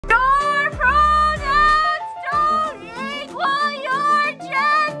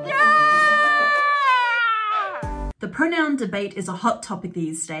The pronoun debate is a hot topic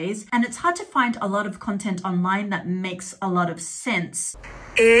these days, and it's hard to find a lot of content online that makes a lot of sense.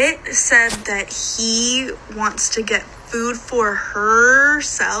 It said that he wants to get food for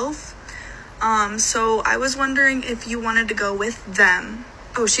herself. So I was wondering if you wanted to go with them.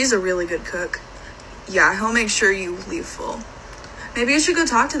 Oh, she's a really good cook. Yeah, he'll make sure you leave full. Maybe you should go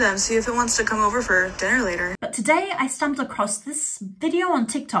talk to them, see if it wants to come over for dinner later. But today I stumbled across this video on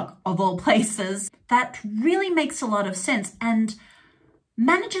TikTok, of all places, that really makes a lot of sense and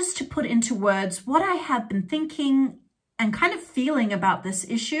manages to put into words what I have been thinking and kind of feeling about this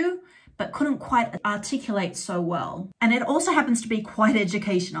issue, but couldn't quite articulate so well. And it also happens to be quite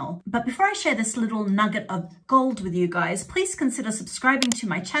educational. But before I share this little nugget of gold with you guys, please consider subscribing to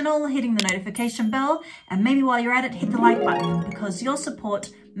my channel, hitting the notification bell, and maybe while you're at it, hit the like button, because your support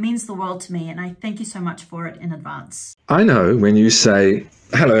means the world to me, and I thank you so much for it in advance. I know when you say,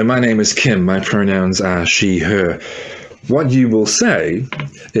 hello, my name is Kim, my pronouns are she, her. What you will say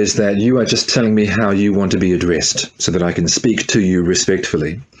is that you are just telling me how you want to be addressed so that I can speak to you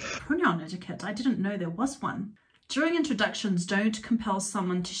respectfully. Pronoun etiquette, I didn't know there was one. During introductions, don't compel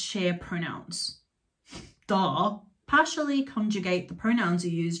someone to share pronouns. Duh. Partially conjugate the pronouns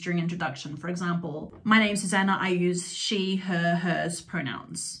you use during introduction. For example, my name's Susana, I use she, her, hers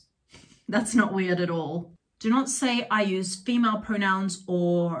pronouns. That's not weird at all. Do not say I use female pronouns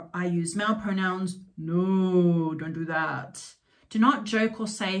or I use male pronouns. No, don't do that. Do not joke or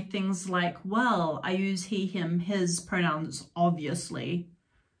say things like, well, I use he, him, his pronouns, obviously.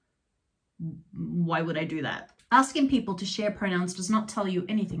 Why would I do that? Asking people to share pronouns does not tell you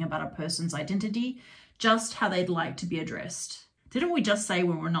anything about a person's identity, just how they'd like to be addressed. Didn't we just say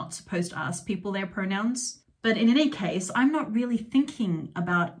when we're not supposed to ask people their pronouns? But in any case, I'm not really thinking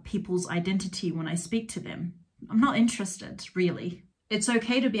about people's identity when I speak to them. I'm not interested, really. It's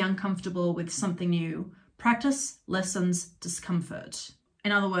okay to be uncomfortable with something new. Practice lessens discomfort.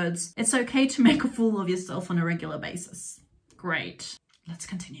 In other words, it's okay to make a fool of yourself on a regular basis. Great. Let's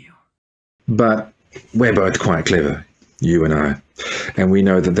continue. But we're both quite clever, you and I. And we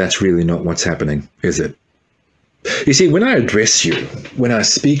know that that's really not what's happening, is it? You see, when I address you, when I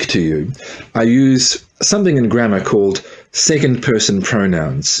speak to you, I use something in grammar called second person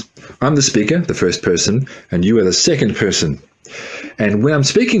pronouns. I'm the speaker, the first person, and you are the second person. And when I'm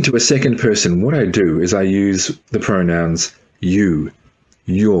speaking to a second person, what I do is I use the pronouns you,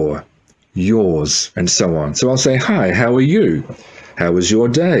 your, yours, and so on. So I'll say, hi, how are you? How was your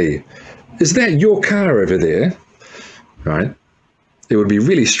day? Is that your car over there? Right? It would be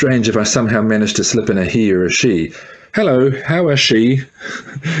really strange if I somehow managed to slip in a he or a she. Hello, how is she?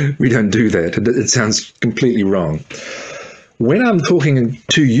 We don't do that. It sounds completely wrong. When I'm talking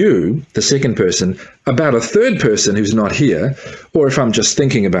to you, the second person, about a third person who's not here, or if I'm just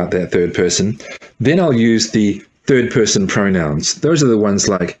thinking about that third person, then I'll use the third person pronouns. Those are the ones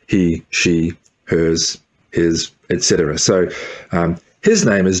like he, she, hers, his, etc. So his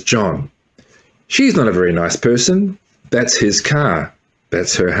name is John. She's not a very nice person. That's his car.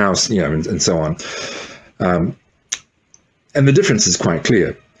 That's her house, you know, and so on. And the difference is quite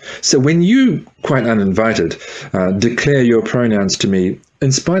clear. So when you, quite uninvited, declare your pronouns to me,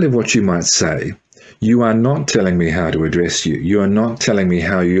 in spite of what you might say, you are not telling me how to address you. You are not telling me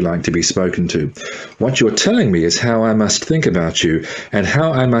how you like to be spoken to. What you're telling me is how I must think about you and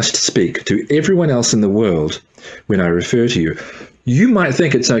how I must speak to everyone else in the world when I refer to you. You might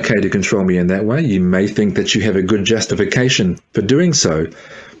think it's okay to control me in that way. You may think that you have a good justification for doing so.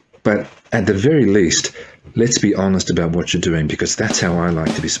 But at the very least, let's be honest about what you're doing, because that's how I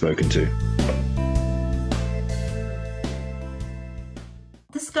like to be spoken to.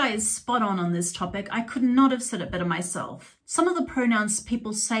 This guy is spot on this topic. I could not have said it better myself. Some of the pronouns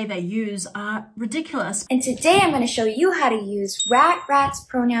people say they use are ridiculous. And today I'm going to show you how to use rats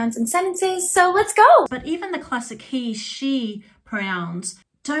pronouns in sentences, so let's go! But even the classic he, she pronouns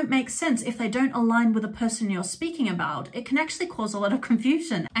don't make sense if they don't align with the person you're speaking about. It can actually cause a lot of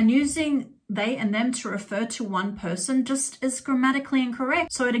confusion, and using they and them to refer to one person just is grammatically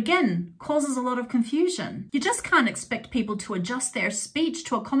incorrect. So it again causes a lot of confusion. You just can't expect people to adjust their speech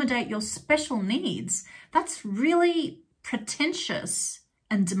to accommodate your special needs. That's really pretentious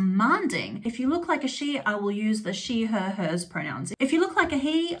and demanding. If you look like a she, I will use the she, her, hers pronouns. If you look like a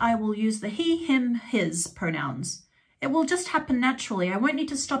he, I will use the he, him, his pronouns. It will just happen naturally. I won't need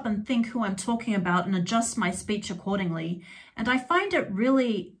to stop and think who I'm talking about and adjust my speech accordingly. And I find it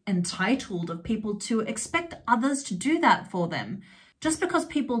really entitled of people to expect others to do that for them. Just because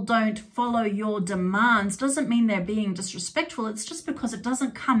people don't follow your demands doesn't mean they're being disrespectful. It's just because it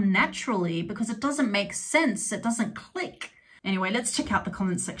doesn't come naturally, because it doesn't make sense. It doesn't click. Anyway, let's check out the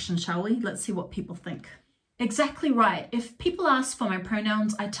comment section, shall we? Let's see what people think. Exactly right. If people ask for my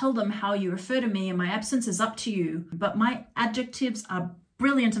pronouns, I tell them how you refer to me and my absence is up to you. But my adjectives are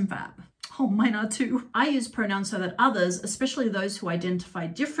brilliant and fab. Oh, mine are too. I use pronouns so that others, especially those who identify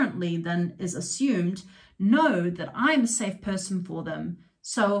differently than is assumed, know that I'm a safe person for them.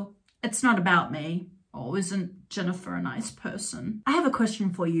 So it's not about me. Oh, isn't Jennifer a nice person? I have a question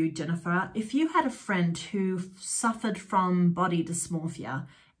for you, Jennifer. If you had a friend who suffered from body dysmorphia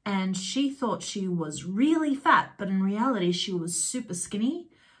and she thought she was really fat, but in reality she was super skinny,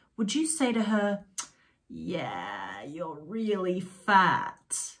 would you say to her, yeah, you're really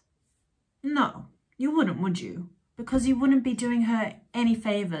fat? No, you wouldn't, would you? Because you wouldn't be doing her any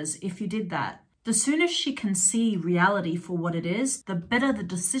favors if you did that. The sooner she can see reality for what it is, the better the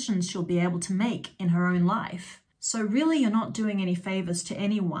decisions she'll be able to make in her own life. So really, you're not doing any favors to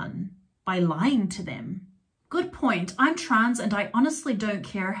anyone by lying to them. Good point. I'm trans and I honestly don't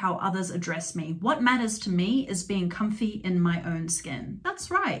care how others address me. What matters to me is being comfy in my own skin. That's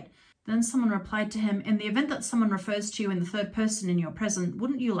right. Then someone replied to him, in the event that someone refers to you in the third person in your present,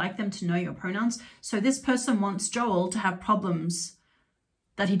 wouldn't you like them to know your pronouns? So this person wants Joel to have problems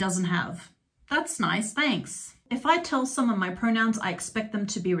that he doesn't have. That's nice, thanks. If I tell someone my pronouns, I expect them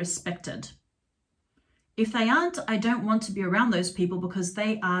to be respected. If they aren't, I don't want to be around those people because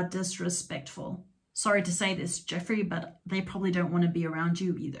they are disrespectful. Sorry to say this, Jeffrey, but they probably don't want to be around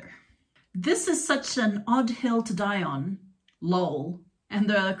you either. This is such an odd hill to die on. Lol. And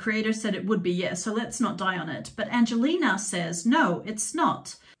the creator said it would be, yes, so let's not die on it. But Angelina says, no, it's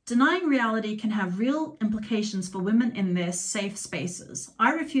not. Denying reality can have real implications for women in their safe spaces.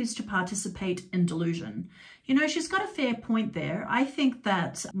 I refuse to participate in delusion. You know, she's got a fair point there. I think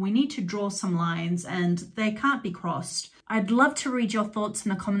that we need to draw some lines and they can't be crossed. I'd love to read your thoughts in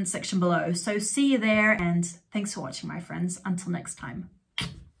the comment section below. So see you there and thanks for watching, my friends. Until next time.